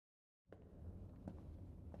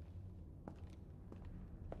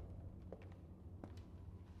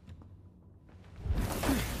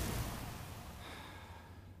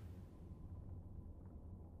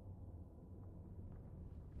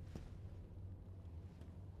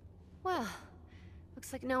Well,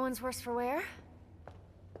 looks like no one's worse for wear.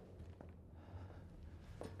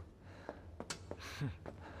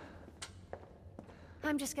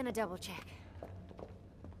 I'm just gonna double check.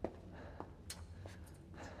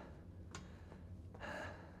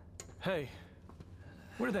 Hey,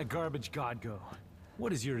 where'd that garbage god go?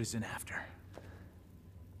 What is Urizen after?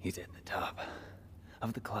 He's at the top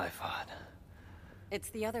of the Clifod. It's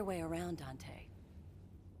the other way around, Dante.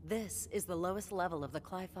 This is the lowest level of the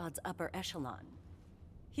Clifod's upper echelon.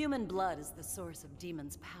 Human blood is the source of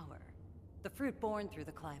demons' power. The fruit born through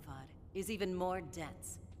the Clifod is even more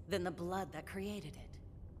dense than the blood that created it.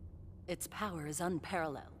 Its power is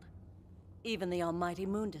unparalleled. Even the almighty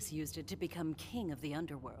Mundus used it to become king of the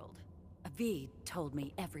underworld. Avid told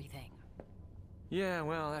me everything. Yeah,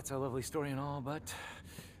 well, that's a lovely story and all, but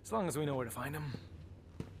as long as we know where to find him.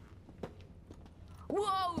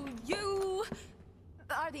 Whoa, you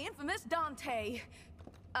are the infamous Dante.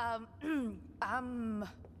 I'm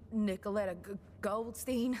Nicoletta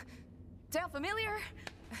Goldstein. Sound familiar?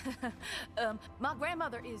 My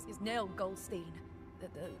grandmother is Nell Goldstein, the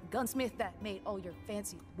gunsmith that made all your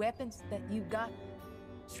fancy weapons that you got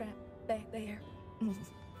strapped back there.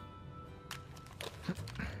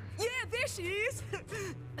 Yeah, there she is!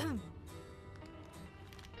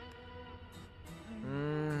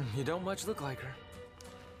 You don't much look like her.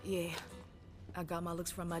 Yeah, I got my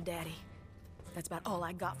looks from my daddy. That's about all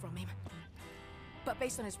I got from him. But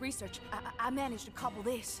based on his research, I managed to cobble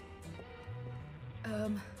this.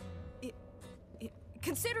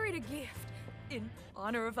 Consider it a gift in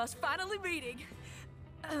honor of us finally meeting.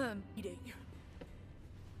 Meeting.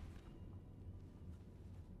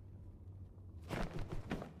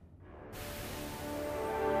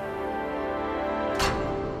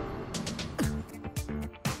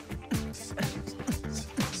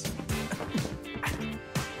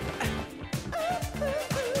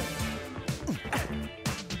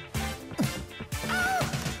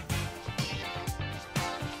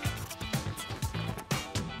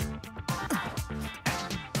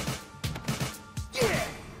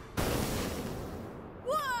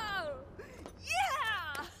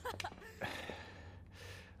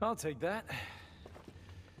 I'll take that.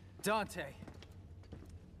 Dante,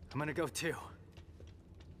 I'm gonna go too.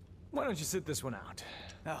 Why don't you sit this one out?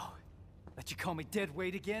 Oh, let you call me dead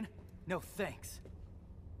weight again? No thanks.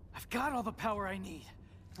 I've got all the power I need,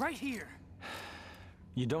 right here.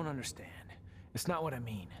 You don't understand. It's not what I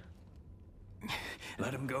mean.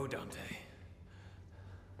 Let him go, Dante.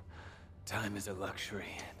 Time is a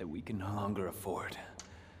luxury that we can no longer afford.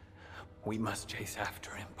 We must chase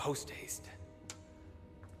after him post-haste.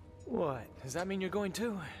 What? Does that mean you're going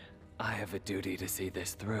too? I have a duty to see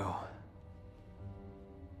this through.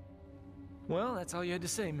 Well, that's all you had to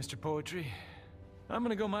say, Mr. Poetry. I'm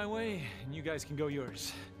gonna go my way, and you guys can go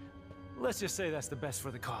yours. Let's just say that's the best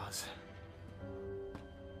for the cause.